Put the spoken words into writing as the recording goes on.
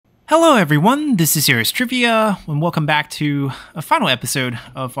Hello everyone, this is Serious Trivia, and welcome back to a final episode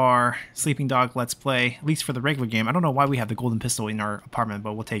of our Sleeping Dog Let's Play, at least for the regular game. I don't know why we have the golden pistol in our apartment,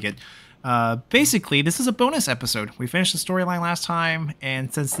 but we'll take it. Basically, this is a bonus episode. We finished the storyline last time,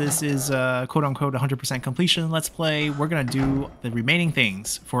 and since this is quote-unquote 100% completion Let's Play, we're going to do the remaining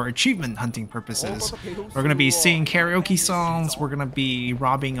things for achievement hunting purposes. We're going to be singing karaoke songs, we're going to be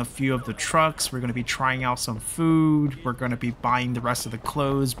robbing a few of the trucks, we're going to be trying out some food, we're going to be buying the rest of the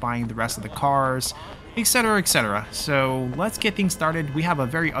clothes, buying the rest of the cars, etc, etc. So let's get things started. We have a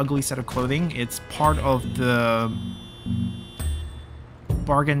very ugly set of clothing. It's part of the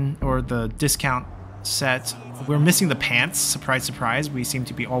bargain or the discount set. We're missing the pants. Surprise, surprise. We seem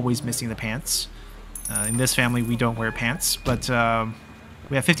to be always missing the pants. In this family, we don't wear pants, but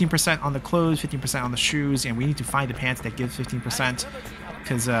we have 15% on the clothes, 15% on the shoes, and we need to find the pants that give 15%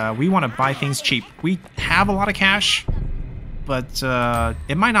 because we want to buy things cheap. We have a lot of cash, but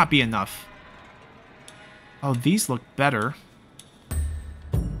it might not be enough. Oh, these look better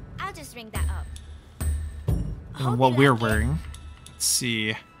I'll just ring that up. than what we're wearing. Let's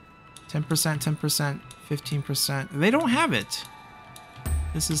see. 10%, 10%, 15%. They don't have it.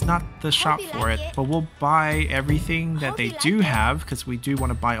 This is not the shop for it, but we'll buy everything that they do have because we do want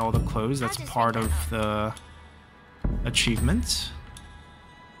to buy all the clothes. That's part of the achievement.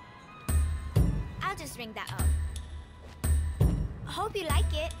 I'll just ring that up. Hope you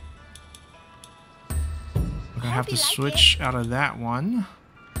like it. We're gonna have to switch out of that one.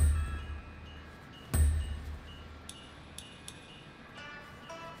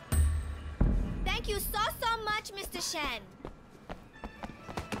 Thank you so much, Mr. Shen.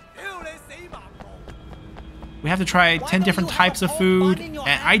 We have to try 10 different types of food, and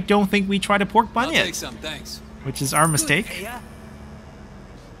I don't think we tried a pork bun I'll yet, take some, thanks. which is our mistake.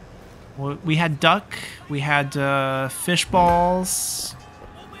 Well, we had duck, we had fish balls.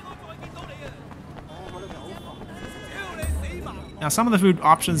 Now some of the food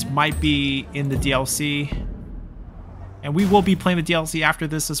options might be in the DLC, and we will be playing the DLC after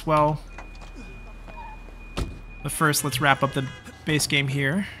this as well. But first, let's wrap up the base game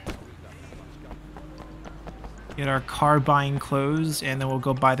here. Get our car buying clothes, and then we'll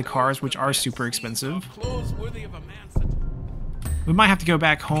go buy the cars, which are super expensive. We might have to go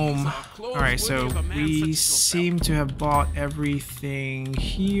back home. Alright, so we seem to have bought everything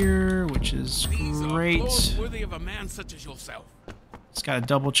here, which is great. Just gotta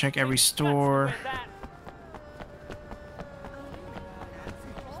double check every store.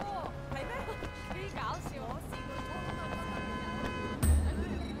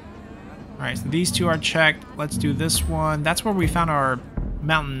 Alright, so these two are checked. Let's do this one. That's where we found our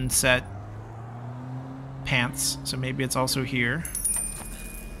mountain set pants, so maybe it's also here.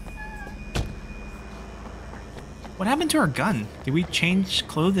 What happened to our gun? Did we change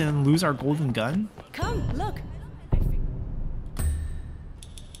clothes and lose our golden gun? Come, look.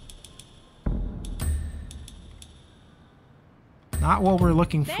 Not what we're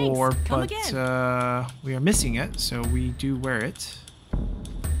looking Thanks. for, Come but again. we are missing it, so we do wear it.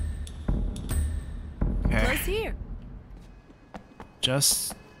 Okay. Close here.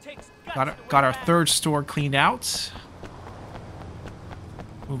 Just got our third store cleaned out.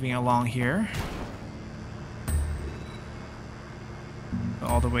 Moving along here.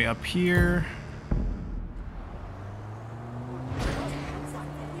 All the way up here.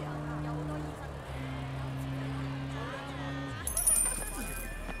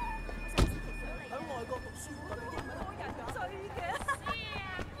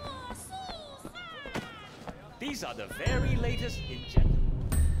 These are the very latest injectables.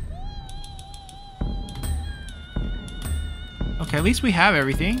 Okay, at least we have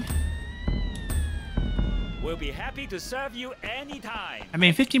everything. We'll be happy to serve you anytime. I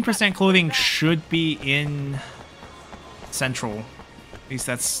mean, 15% clothing should be in Central. At least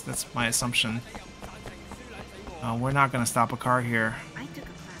that's my assumption. We're not gonna stop a car here. I took a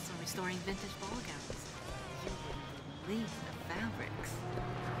class on restoring vintage ball gowns. You wouldn't believe the fabrics.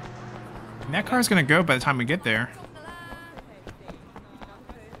 And that car's gonna go by the time we get there.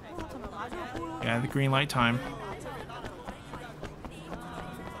 Yeah, the green light time.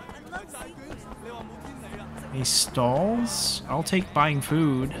 Any stalls? I'll take buying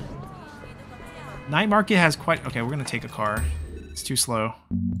food. Night market has quite... Okay, we're gonna take a car. It's too slow.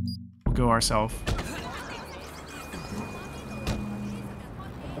 We'll go ourselves.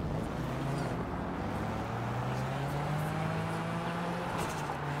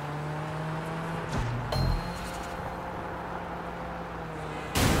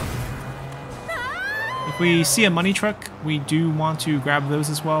 If we see a money truck, we do want to grab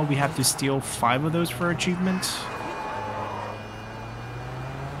those as well. We have to steal 5 of those for achievement.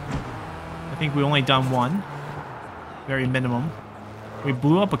 think we only done one. Very minimum. We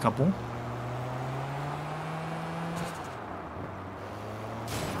blew up a couple.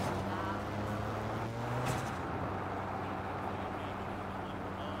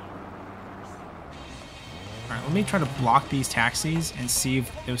 Alright, let me try to block these taxis and see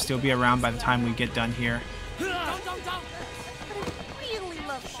if they'll still be around by the time we get done here. Really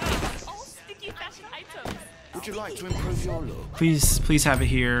love shopping. All sticky fashion items. Would you like to improve your look? Please have it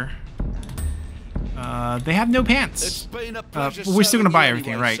here. They have no pants. It's been a But pleasure we're still gonna serving buy you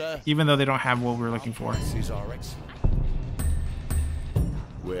everything, anyway, right? sir. Even though they don't have what we're looking for. Prices are excellent.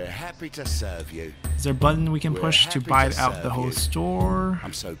 We're happy to serve you. Is there a button we can We're push to happy buy to out the serve whole you. store?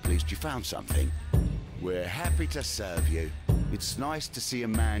 I'm so pleased you found something. We're happy to serve you. It's nice to see a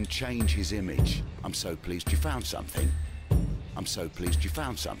man change his image. I'm so pleased you found something. I'm so pleased you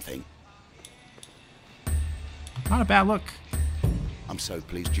found something. Not a bad look. I'm so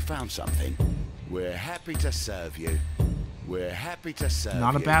pleased you found something. We're happy to serve you. We're happy to serve you.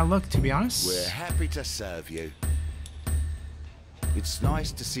 Not a bad look, to be honest. We're happy to serve you. It's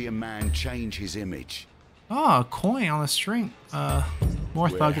nice to see a man change his image. Oh, a coin on a string. More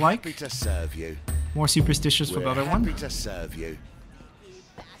We're thug-like. happy to serve you. More superstitious for the We're other happy one. to serve you.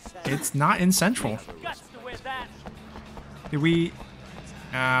 It's not in Central. Did we...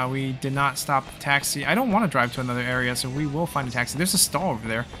 we did not stop the taxi. I don't want to drive to another area, so we will find a taxi. There's a stall over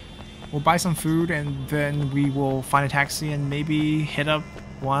there. We'll buy some food, and then we will find a taxi and maybe hit up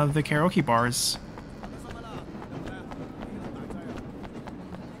one of the karaoke bars.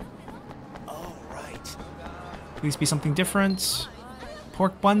 All right. Please be something different.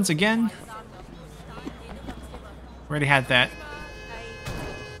 Pork buns again. Already had that.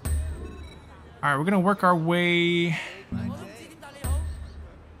 Alright, we're gonna work our way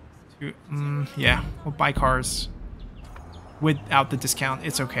to, yeah, we'll buy cars without the discount.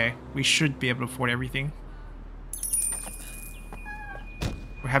 It's okay. We should be able to afford everything.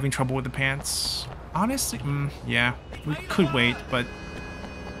 We're having trouble with the pants. Honestly, yeah, we could wait, but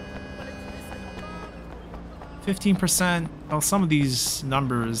 15%. Well, some of these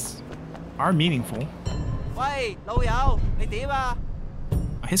numbers are meaningful. 喂，老友，你點啊？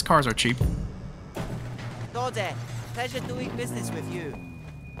 His cars are cheap. 多謝 ，pleasure doing business with you。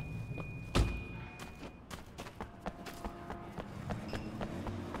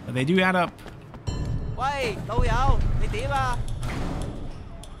 But they do add up. 喂，老友，你點啊？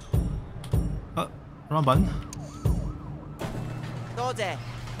 Wrong button. 多謝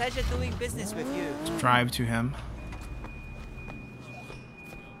 ，pleasure doing business with you。 Let's drive to him.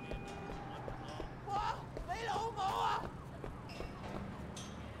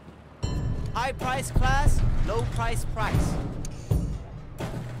 High price class, low price price.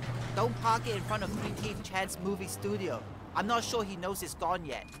 Don't park it in front of Three Teeth Chan's movie studio. I'm not sure he knows it's gone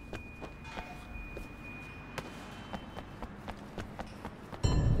yet.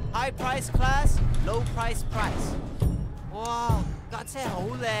 High price class, low price price. 哇，架車好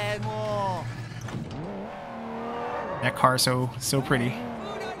靚喎！ That car is so pretty.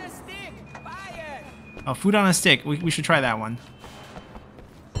 Oh, food on a stick. We should try that one.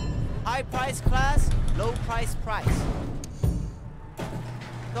 High price class, low price price.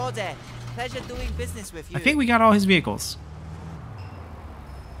 多謝 pleasure doing business with you. I think we got all his vehicles.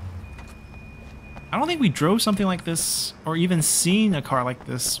 I don't think we drove something like this or even seen a car like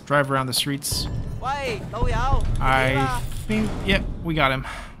this drive around the streets. 喂，老友，你點 I 啊 think, yep, we got him.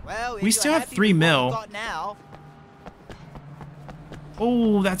 Well, if We you're still have happy 3 with what mil. you got now,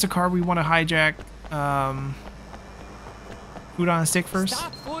 Oh, that's a car we want to hijack. Food on a stick first.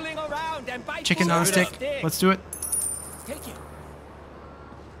 Stop fooling around and buy Chicken food on a stick. Let's do it. Take it.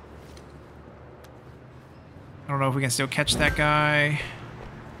 I don't know if we can still catch that guy.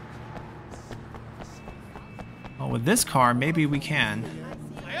 Oh, with this car, maybe we can.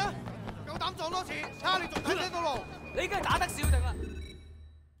 嚟啊！夠膽撞多次，睇下你仲睇唔睇到路？你梗係打得少定啦。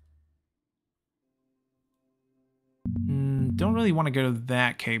 Don't really want to go to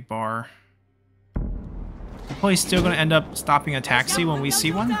that cave bar. We're probably still going to end up stopping a taxi when we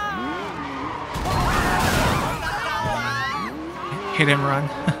see one. Hit and run.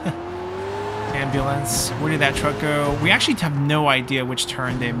 Ambulance. Where did that truck go? We actually have no idea which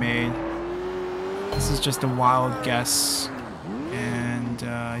turn they made. This is just a wild guess. And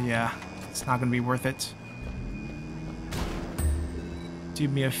yeah, it's not going to be worth it. Do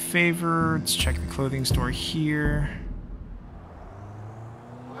me a favor. Let's check the clothing store here.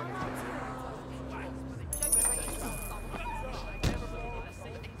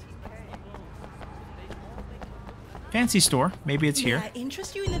 Fancy store. Maybe it's here. May I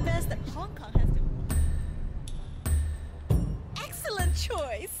interest you in the best that Hong Kong has to... Excellent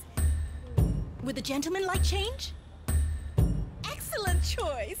choice. Would the gentleman like change? Excellent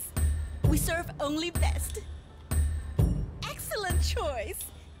choice. We serve only best. Excellent choice.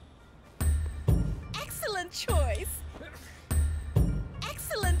 Excellent choice.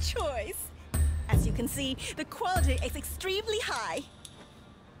 Excellent choice. As you can see, the quality is extremely high.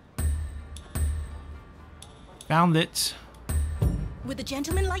 Found it. Would the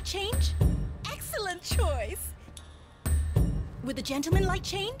gentleman like change? Excellent choice. Would the gentleman like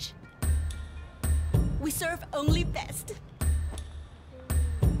change? We serve only best.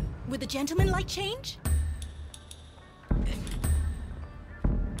 Would the gentleman like change?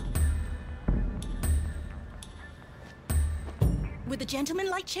 Would the gentleman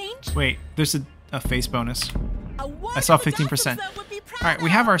like change? Wait, there's a face bonus. A I saw wonderful 15%. doctor would be proud Alright, we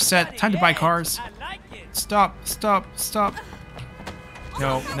have our of. set. Time to buy cars. I like it. Stop, stop, stop.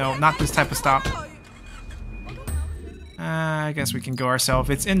 No, no, not this type of stop. I guess we can go ourselves.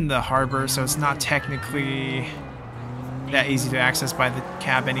 It's in the harbor, so it's not technically that easy to access by the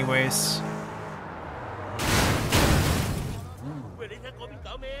cab anyways.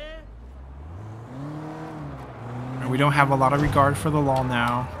 We don't have a lot of regard for the law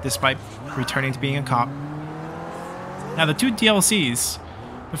now, despite returning to being a cop. Now the two DLCs.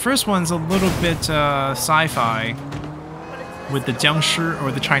 The first one's a little bit sci-fi with the Jiangshi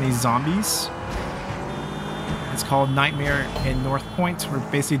or the Chinese zombies. It's called Nightmare in North Point. We're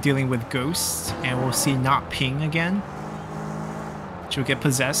basically dealing with ghosts, and we'll see Not Ping again. She'll get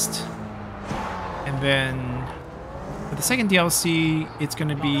possessed. And then for the second DLC, it's going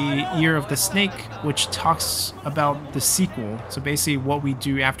to be Year of the Snake, which talks about the sequel. So basically what we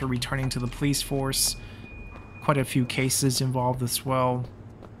do after returning to the police force. Quite a few cases involved as well.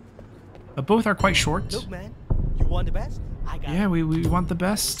 But both are quite short. Look, man, you want the best? I got Yeah, we want the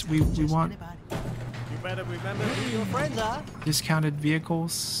best. We want You better remember who your friends are. discounted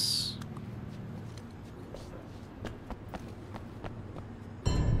vehicles.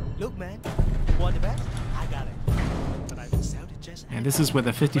 Look, man, you want the best? I got it. But I will sell it just. And this is with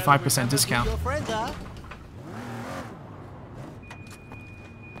a 55% discount. Your friends are.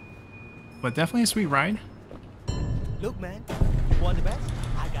 But definitely a sweet ride. Look, man, you want the best?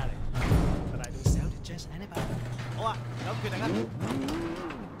 I got it. But I will sell it just anybody. 好啊，有決定啊！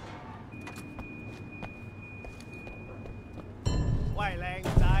喂，靚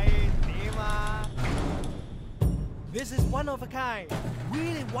仔，點啊 ？This is one of a kind,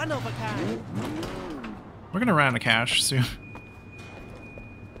 really one of a kind. We're gonna run out of cash soon.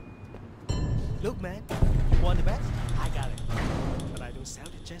 Look, man, you want the best? I got it. But I don't sell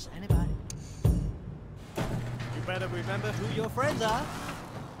to just anybody. You better remember who your friends are.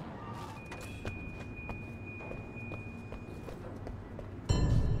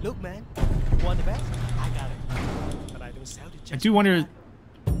 Look, man, you want the best? I got it. But I don't sell to just I do wonder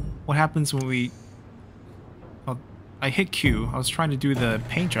what happens when we... Oh, I hit Q. I was trying to do the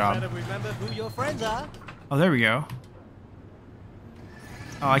paint You job. better remember who your friends are. Oh, there we go.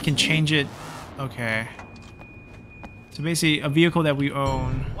 Oh, I can change it. Okay. So basically, a vehicle that we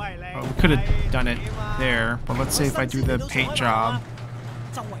own. Oh, we could have done it there, but let's say if I do the paint job,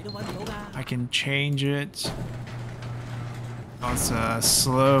 I can change it. Oh, it's a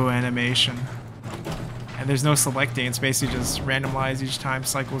slow animation. And there's no selecting, it's basically just randomized each time,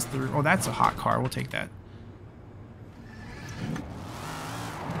 cycles through. Oh, that's a hot car, we'll take that.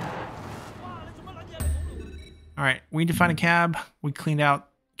 Alright, we need to find a cab. We cleaned out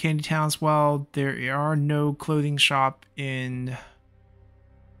Candy Town as well. There are no clothing shop in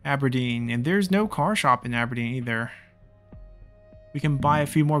Aberdeen, and there's no car shop in Aberdeen either. We can buy a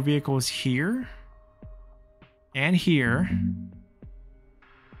few more vehicles here and here,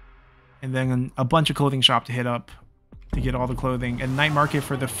 and then a bunch of clothing shop to hit up to get all the clothing, and night market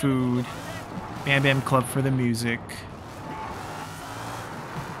for the food, Bam Bam Club for the music.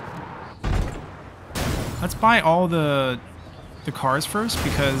 Let's buy all the cars first,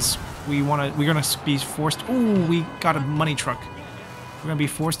 because we're gonna be forced. Oh, we got a money truck. We're gonna be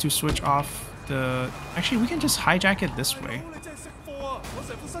forced to switch off the. Actually, we can just hijack it this way.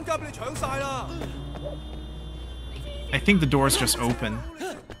 I think the door's just open.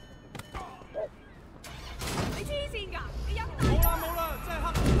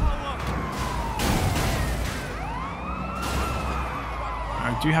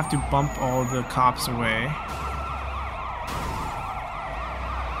 I do have to bump all the cops away.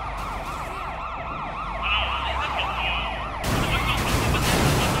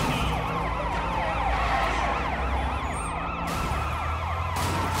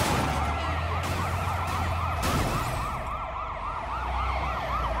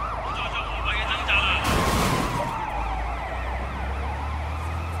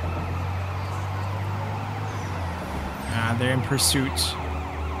 they're in pursuit.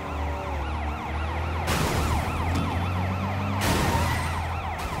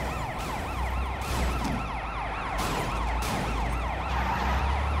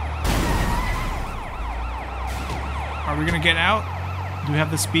 Are we gonna get out? Do we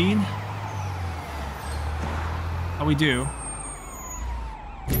have the speed? Oh, we do.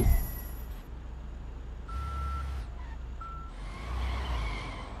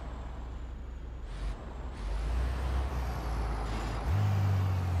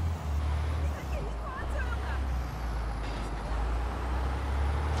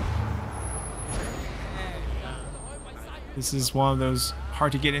 This is one of those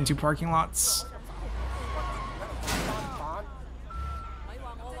hard to get into parking lots.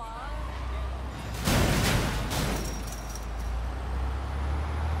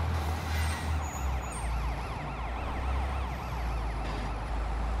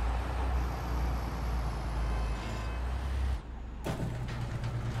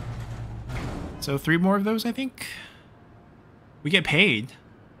 So 3 more of those, I think. We get paid.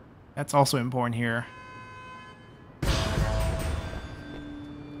 That's also important here.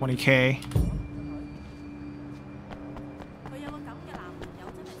 20K.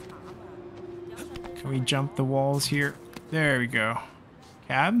 Can we jump the walls here? There we go.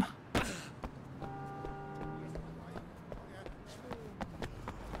 Cab?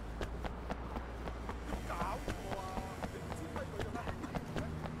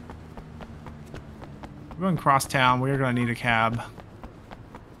 We're going cross town. We're gonna need a cab.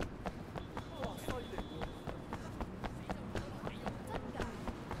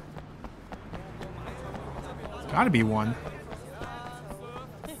 Gotta be one.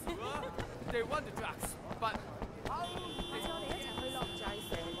 They want the drugs, but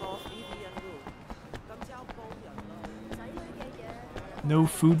No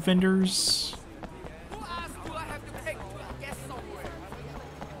food vendors. who asked do I have to take to get somewhere?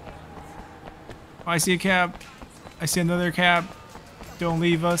 Oh, I see a cab. I see another cab. Don't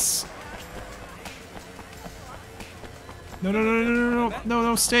leave us. No, no, no, no, no, no, no,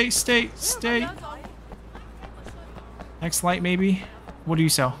 no, stay, stay, stay. Next light, maybe? What do you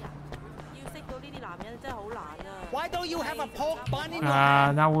sell? Why don't you have a pork bun in your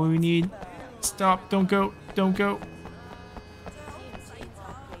Not what we need. Stop, don't go, don't go.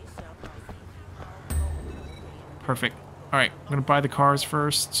 Perfect. Alright, I'm gonna buy the cars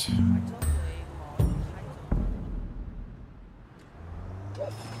first.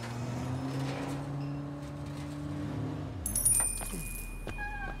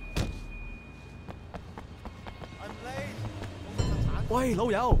 Wait,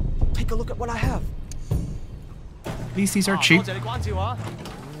 老友, take a look at what I have. At least these are cheap. 多謝你關照啊.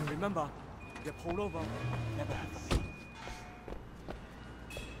 Remember, you pull over, never have.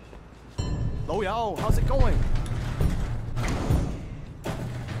 老友, how's it going?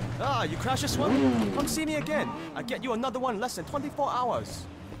 Ah, you crashed this one? Come see me again. I get you another one in less than 24 hours.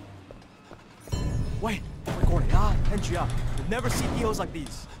 Wait, 過嚟啦, 跟住啊, you'll never see deals like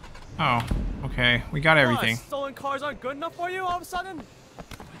these. Oh, okay. We got everything. What, stolen cars aren't good enough for you all of a sudden?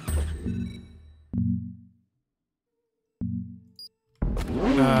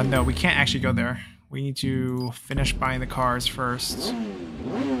 No, we can't actually go there. We need to finish buying the cars first.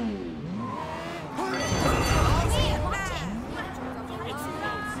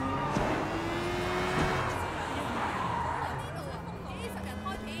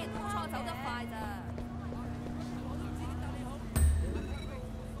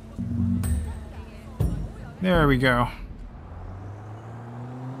 There we go.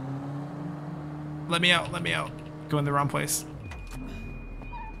 Let me out, let me out. Go in the wrong place.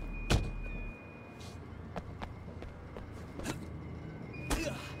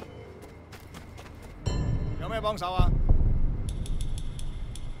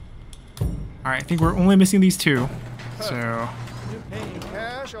 Alright, I think we're only missing these 2. So You paying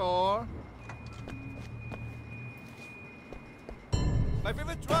cash or? My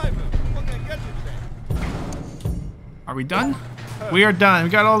favorite driver. What can I get you today? are we done? We are done. We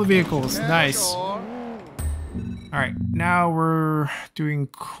got all the vehicles. Nice. Or? Alright, now we're doing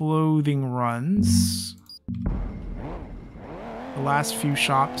clothing runs. The last few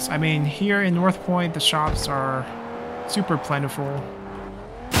shops. I mean, here in North Point, the shops are super plentiful.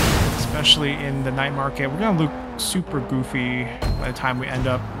 Especially in the night market. We're gonna look super goofy by the time we end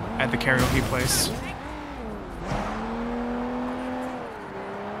up at the karaoke place.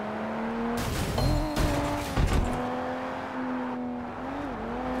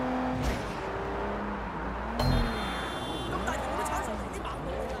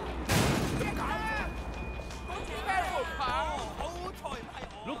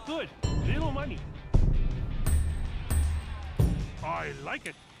 Look good, little money. I like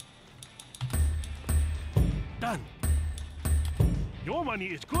it. Done. Your money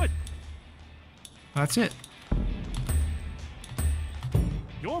is good. That's it.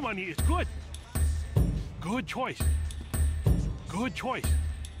 Your money is good. Good choice. Good choice.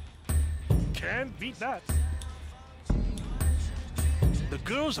 Can't beat that. The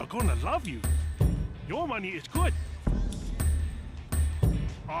girls are gonna love you. Your money is good.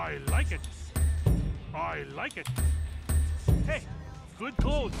 I like it. I like it. Hey, good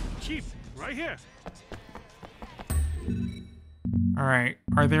clothes. Cheap. Right here. Alright,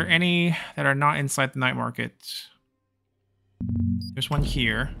 are there any that are not inside the night market? There's one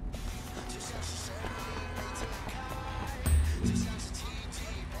here.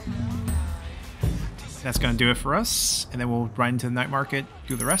 That's gonna do it for us, and then we'll run into the night market,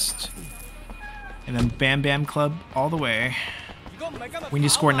 do the rest. And then Bam Bam Club all the way. We need to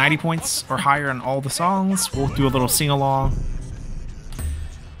score 90 points or higher on all the songs. We'll do a little sing-along.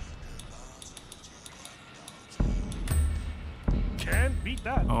 Can't beat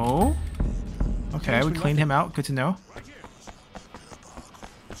that. Oh. Okay, we cleaned him out. Good to know.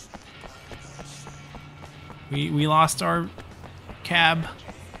 We lost our cab.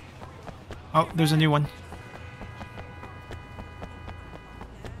 Oh, there's a new one.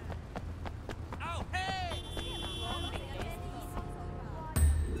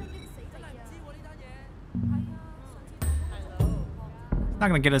 Not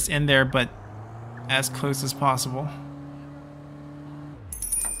gonna get us in there, but as close as possible.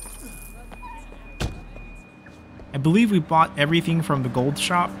 I believe we bought everything from the gold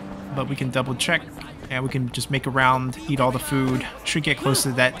shop, but we can double check and we can just make a round, eat all the food. Should get close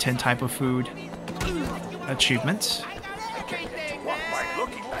to that 10 type of food achievement.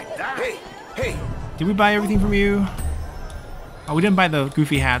 Hey, hey! Did we buy everything from you? Oh, we didn't buy the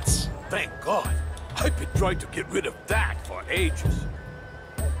goofy hats. Thank God. I've been trying to get rid of that for ages.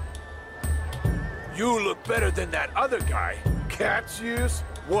 You look better than that other guy. Cat's use?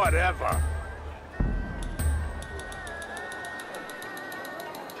 Whatever.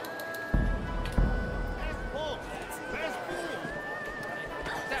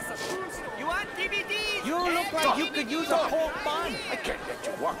 You want DVDs? You look like you could use a pork bun. I can't let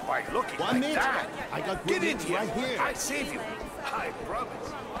you walk by looking One like minute. that. I got Get good in news here. right here. I save you. I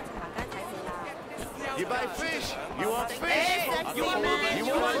promise. You buy fish? You want fish? You look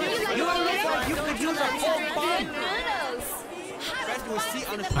like you could use a pork bun.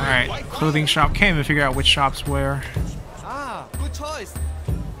 Alright, clothing shop. Can't even figure out which shops where. Ah, good choice.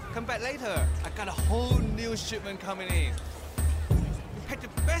 Come back later. I got a whole new shipment coming in. You picked the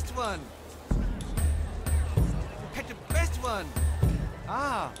best one. You picked the best one.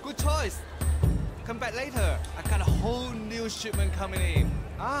 Ah, good choice. Come back later. I got a whole new shipment coming in.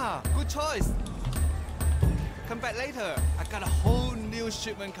 Ah, good choice. Come back later. I got a whole new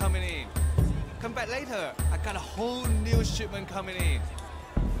shipment coming in. Come back later. I got a whole new shipment coming in.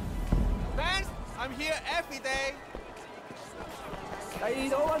 Thanks. I'm here every day.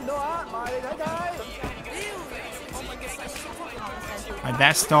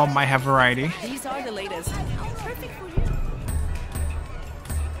 That stall might have variety. These are the latest. Perfect for you.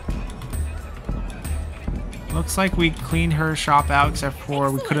 Looks like we cleaned her shop out, except for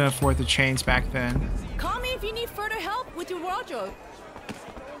we couldn't afford the chains back then. Call me if you need further help with your wardrobe.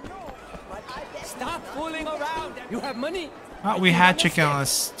 Stop fooling around. You have money. Oh, we had chicken on a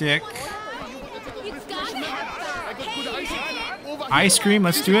stick. You gotta have fun. Ice cream,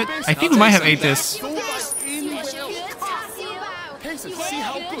 let's do it. I think we might have ate this. See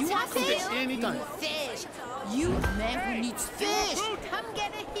how good you can cook it anytime. Fish. You man who needs fish. Come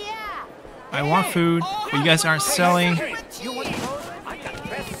get it here. I want food, but you guys aren't selling.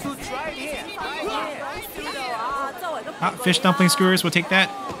 Ah, fish dumpling skewers, we'll take that.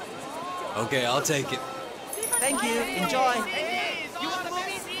 Okay, I'll take it. Thank you. Enjoy.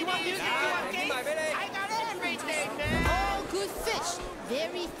 Oh, good fish.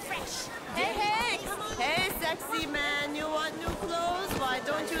 Very fresh. Hey, sexy man, you want new clothes? Why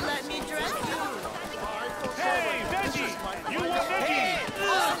don't you let me dress you? Hey, veggie! You want veggie?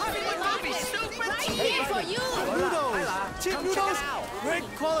 Right here for you. Noodles. Cheap noodles. Great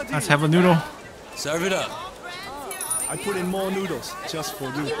quality. Let's have a noodle. Serve it up. I put in more noodles just for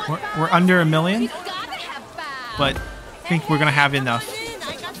you. We're under 1 million, Gotta have fun. but I think we're gonna have enough.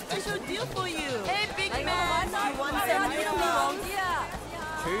 I got special deal for you. Hey, big man, you want some noodles?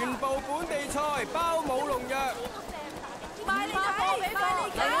 全部本地菜，包冇農藥。買你睇，嚟我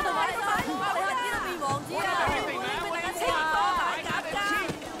度買晒，你喺呢度變王子啊！俾大家清貨買減價，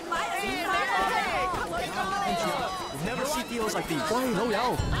買 Never see deals like these. 喂，老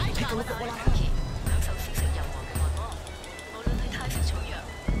友，take a look at what I have.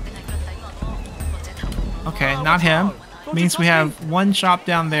 Okay, not him. Means we have one shop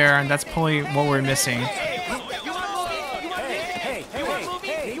down there, and that's probably what we're missing.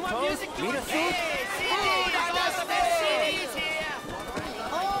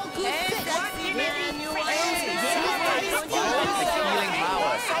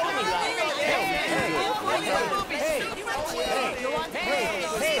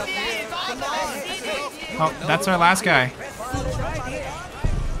 Oh, that's our last guy.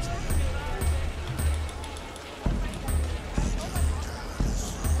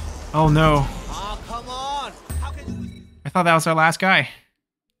 Oh no. Oh, come on. How can you... I thought that was our last guy.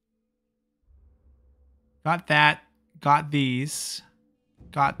 Got that. Got these.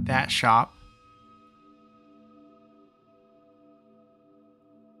 Got that shop.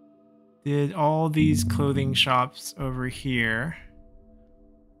 Did all these clothing shops over here.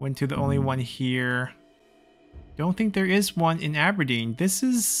 Went to the only one here. Don't think there is one in Aberdeen. This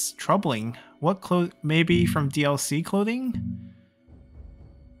is troubling. What maybe from DLC clothing?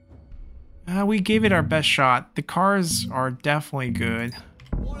 We gave it our best shot. The cars are definitely good.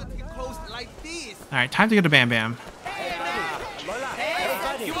 Alright, time to go to Bam Bam.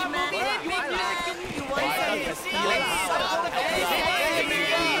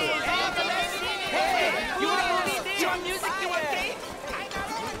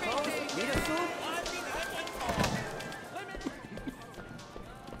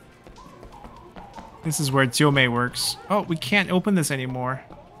 This is where Jiumei works. Oh, we can't open this anymore.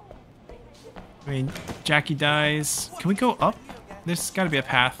 I mean, Jackie dies. Can we go up? There's gotta be a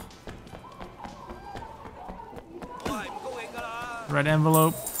path. Red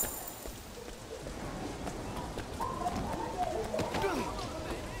envelope.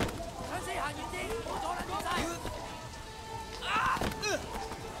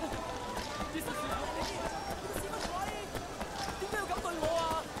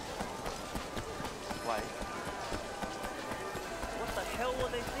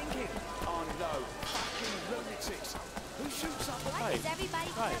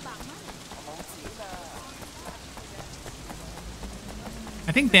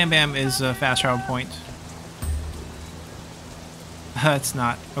 I think Bam Bam is a fast travel point. It's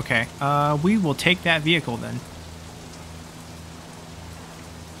not. Okay. We will take that vehicle then.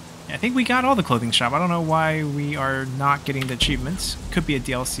 Yeah, I think we got all the clothing shop. I don't know why we are not getting the achievements. Could be a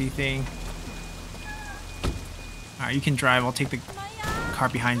DLC thing. Alright, you can drive. I'll take the car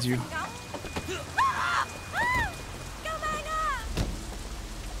behind you.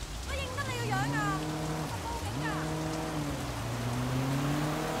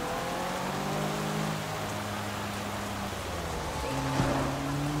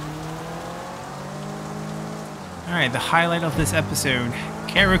 Alright, the highlight of this episode.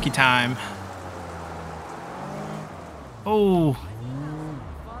 Karaoke time. Oh.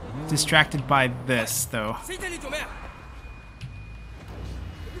 Distracted by this, though.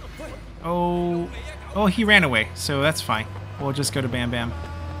 Oh. Oh, he ran away, so that's fine. We'll just go to Bam Bam.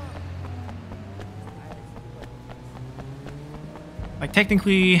 Like,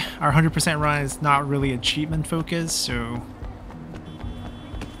 technically, our 100% run is not really achievement focused, so...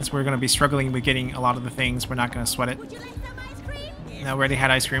 since we're going to be struggling with getting a lot of the things, we're not going to sweat it. No, we already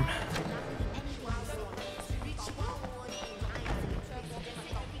had ice cream.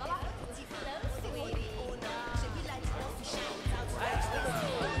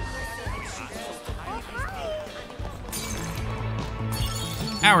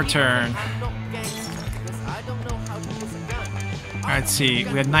 Our turn. Alright, let's see.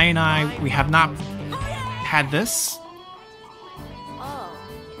 We had 99. We have not had this.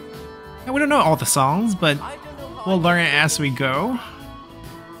 And we don't know all the songs, but we'll learn it as we go.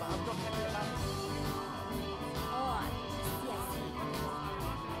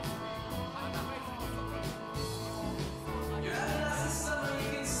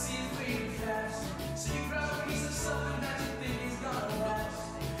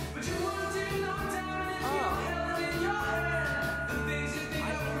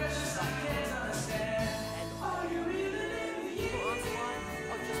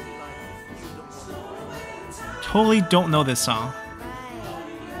 Totally don't know this song.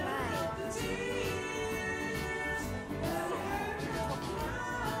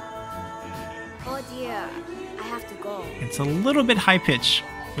 Oh dear, I have to go. It's a little bit high pitch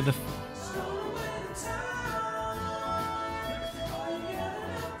with the.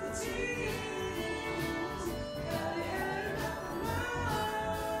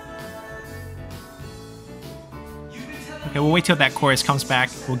 Okay, we'll wait till that chorus comes back.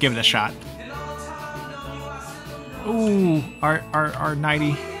 We'll give it a shot. Ooh, our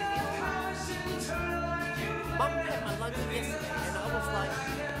 90.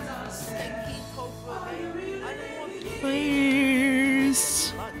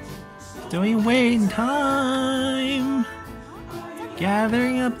 Years, doing waiting time,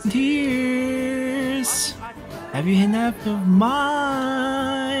 gathering up tears. Have you had enough of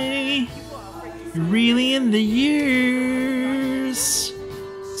my? You're really in the years,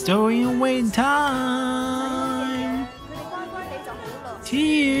 stowing away in time.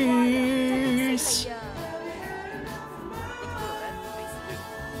 Tears.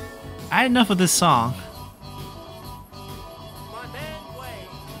 I had enough of this song.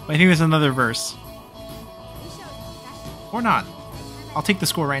 But I think there's another verse. Or not. I'll take the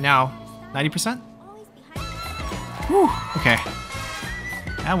score right now. 90%? Whew, okay.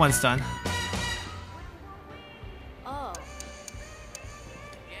 That one's done.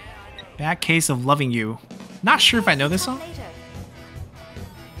 Bad Case of Loving You. Not sure if I know this song.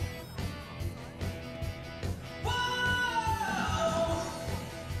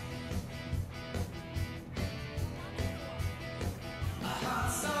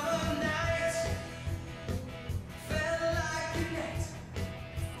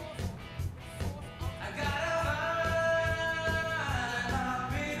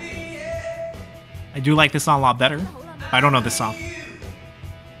 I do like this song a lot better. I don't know this song.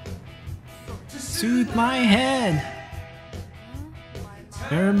 Soothe my head.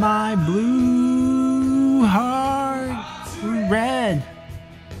 Turn my blue heart red.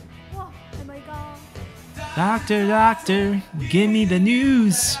 Doctor, doctor, give me the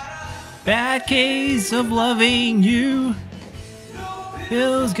news. Bad case of loving you.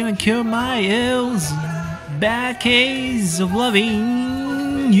 Pills gonna cure my ills. Bad case of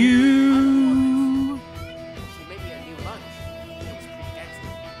loving you.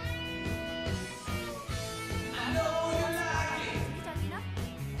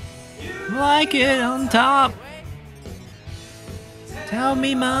 Like it on top. Tell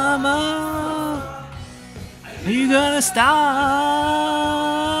me, mama, are you gonna stop?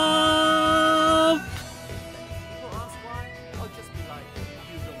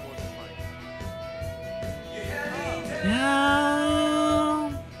 Now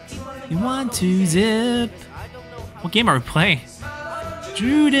you want to zip. What game are we playing?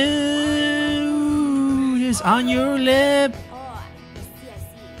 Judas on your lip.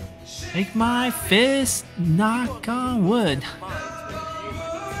 Make my fist knock on wood.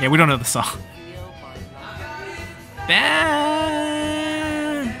 Yeah, we don't know the song.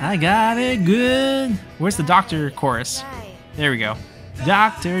 Bad, I got it good. Where's the doctor chorus? There we go.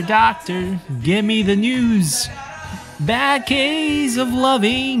 Doctor, doctor, give me the news. Bad case of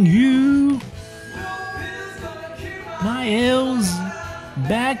loving you. My ills.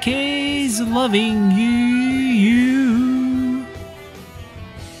 Bad case of loving you.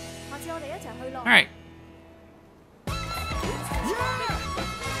 Alright.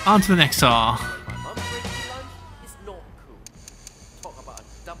 On to the next song.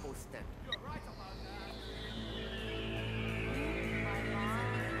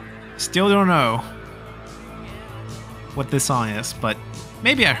 Still don't know what this song is, but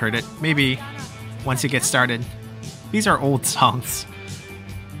maybe I heard it. Maybe once it gets started. These are old songs.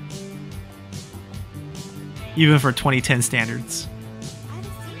 Even for 2010 standards.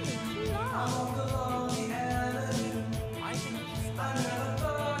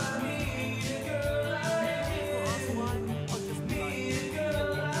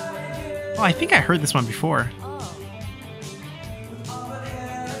 Oh, I think I heard this one before.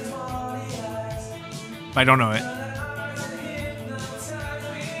 But I don't know it.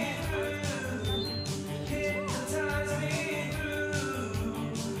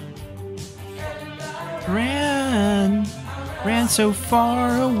 Ran so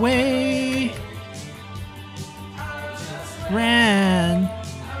far away. Ran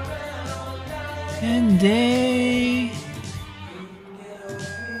and day.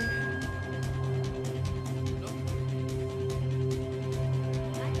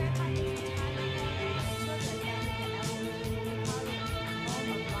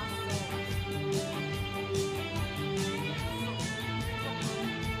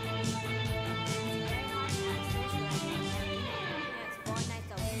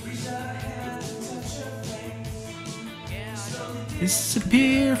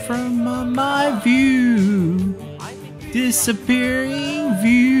 Disappear from my view. Disappearing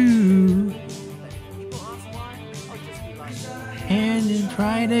view. Hand and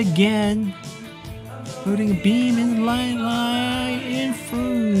pride again. Putting a beam in light in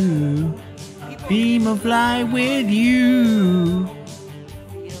through. Beam of light with you.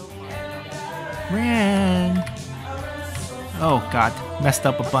 Ran. Oh god, messed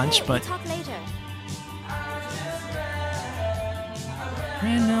up a bunch, but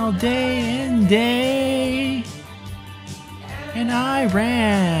Ran all day and day. And I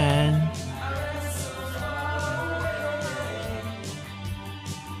ran.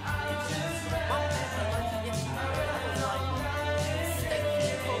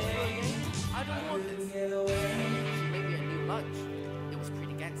 I don't want this. Maybe a new lunch. It was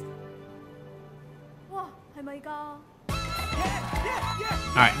pretty gangster. 哇，係咪㗎？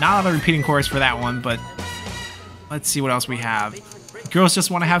 Alright, not a lot of repeating chorus for that one, but let's see what else we have. Girls just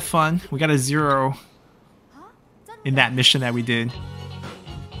want to have fun. We got a 0 in that mission that we did.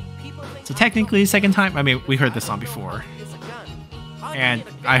 So technically, second time, I mean, we heard this song before. And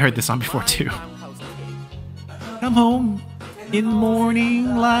I heard this song before too. Come home in the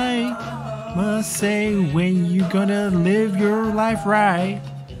morning light. Must say when you gonna live your life right.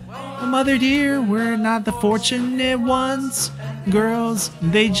 Mother dear, we're not the fortunate ones. Girls,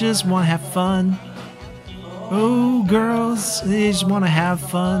 they just wanna have fun. Oh, girls, they just wanna have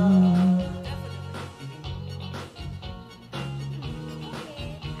fun.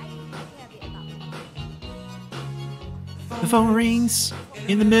 The phone rings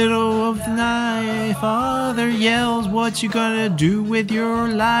in the middle of the night. Father yells, what you gonna do with your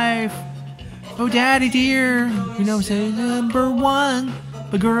life? Oh, daddy dear, you know, say number one.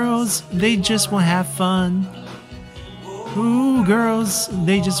 But girls, they just wanna have fun. Ooh, girls,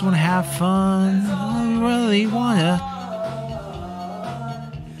 they just wanna have fun. They really wanna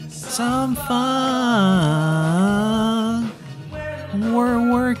some fun. Our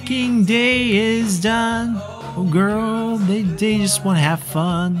working day is done. Oh, girl, they just wanna have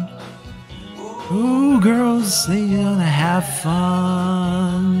fun. Ooh, girls, they wanna have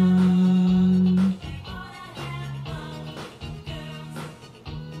fun.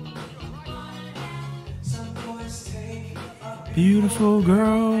 Beautiful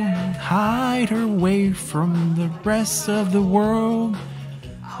girl, hide her away from the rest of the world.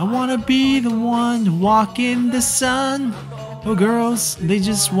 I wanna be the one to walk in the sun. Oh, girls, they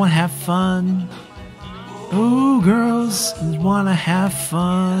just wanna have fun. Oh, girls wanna have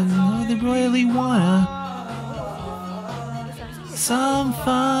fun. Oh, they really wanna some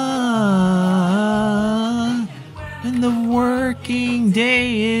fun. When the working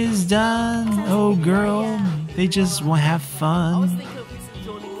day is done. Oh, girl, they just wanna have fun.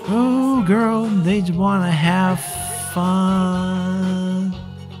 Oh, girl, they just wanna have fun.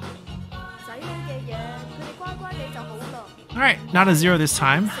 Alright, not a 0 this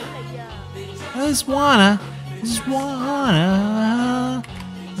time. I just wanna.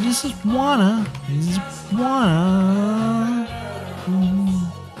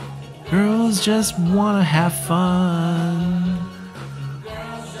 Girls just wanna have fun.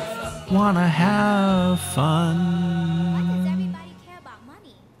 Wanna have fun.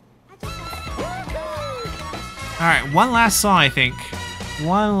 Alright, one last song, I think.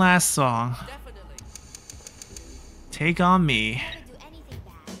 One last song. Take on me.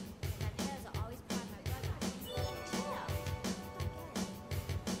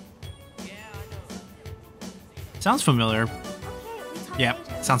 Sounds familiar. Yeah,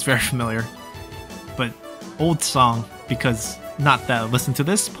 sounds very familiar. But old song, because not that I listened to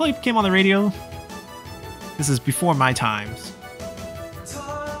this. Probably came on the radio. This is before my times.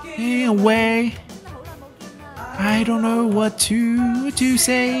 Anyway, I don't know what to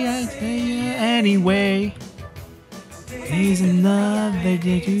say. I say anyway. There's another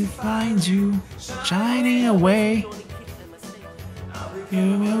day to find you shining away.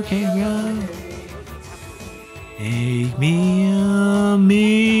 You're okay, girl. Take me on me.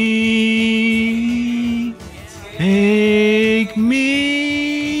 Take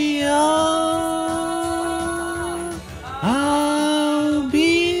me on. I'll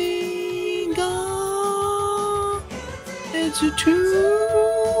be gone. It's a two.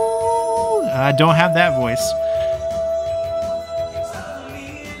 I don't have that voice.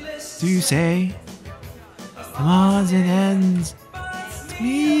 To say, odds and ends,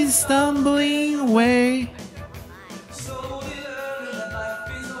 please stumbling away.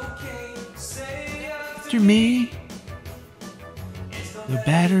 To me, the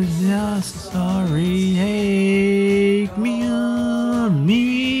better just sorry. Take me on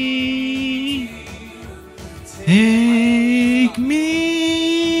me. Take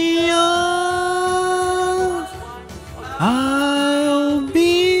me on. I'll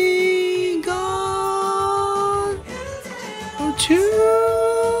be gone. Oh, two.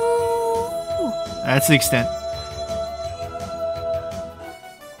 That's the extent.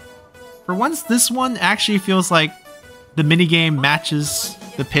 For once, this one actually feels like the minigame matches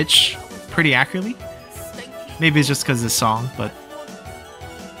the pitch pretty accurately. Maybe it's just because of the song, but...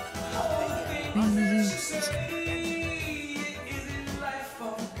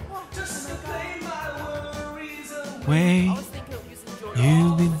 away.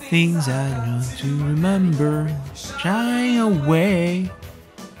 You'll be the things I want to remember. Shine away.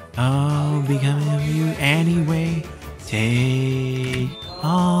 I'll be coming to you anyway. Take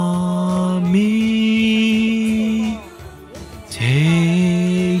on me.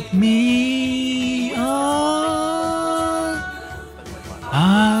 Take me on.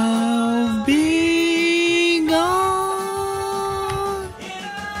 I'll be gone.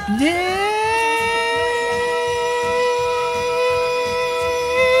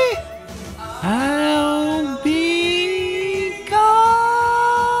 I'll be gone.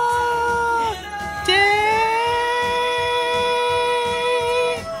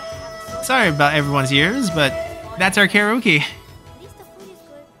 Sorry about everyone's ears, but that's our karaoke.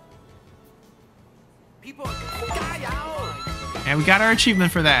 And we got our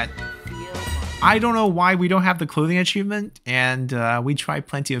achievement for that. I don't know why we don't have the clothing achievement, and we tried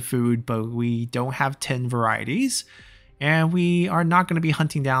plenty of food, but we don't have 10 varieties, and we are not going to be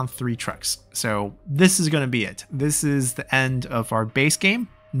hunting down 3 trucks. So this is going to be it. This is the end of our base game.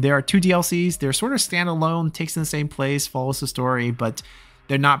 There are 2 DLCs. They're sort of standalone, takes in the same place, follows the story, but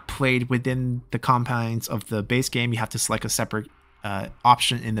they're not played within the confines of the base game. You have to select a separate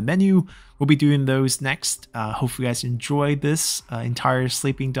option in the menu. We'll be doing those next. Hopefully you guys enjoyed this entire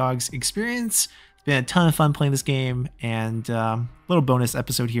Sleeping Dogs experience. It's been a ton of fun playing this game, and a little bonus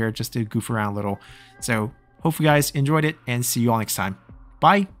episode here just to goof around a little. So hopefully you guys enjoyed it, and see you all next time.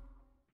 Bye.